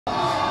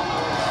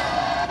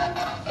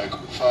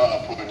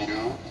confer upon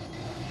you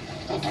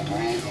the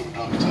degree of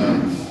Doctor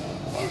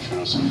of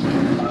Philosophy.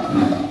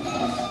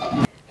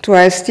 To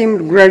our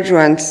esteemed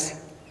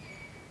graduates,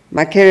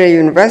 Makerere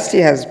University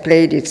has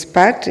played its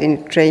part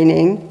in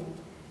training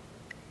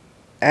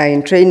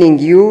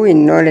you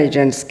in knowledge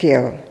and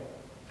skill.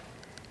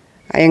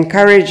 I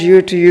encourage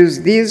you to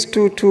use these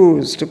two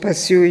tools to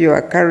pursue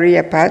your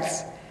career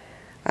paths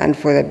and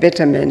for the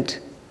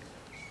betterment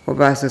of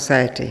our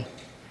society.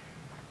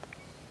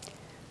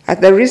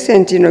 At the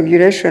recent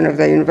inauguration of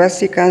the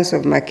University Council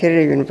of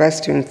Makerere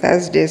University on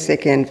Thursday,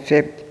 2nd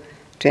February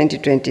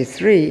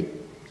 2023,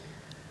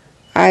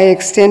 I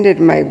extended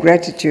my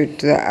gratitude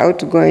to the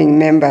outgoing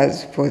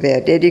members for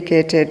their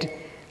dedicated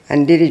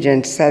and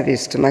diligent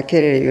service to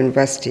Makerere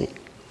University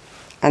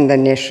and the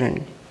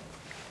nation.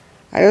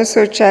 I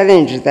also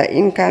challenged the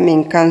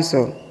incoming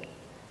council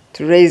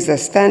to raise the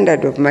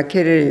standard of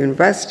Makerere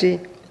University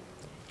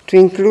to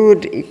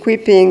include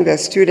equipping the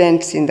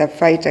students in the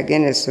fight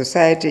against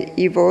society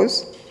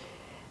evils,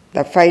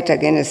 the fight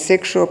against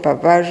sexual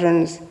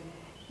perversions,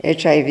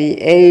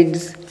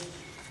 HIV/AIDS,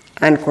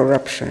 and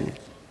corruption.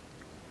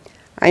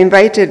 I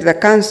invited the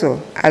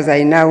council, as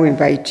I now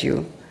invite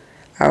you,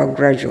 our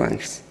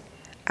graduates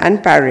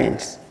and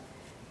parents,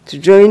 to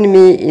join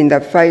me in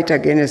the fight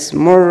against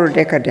moral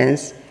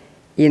decadence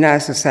in our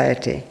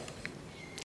society.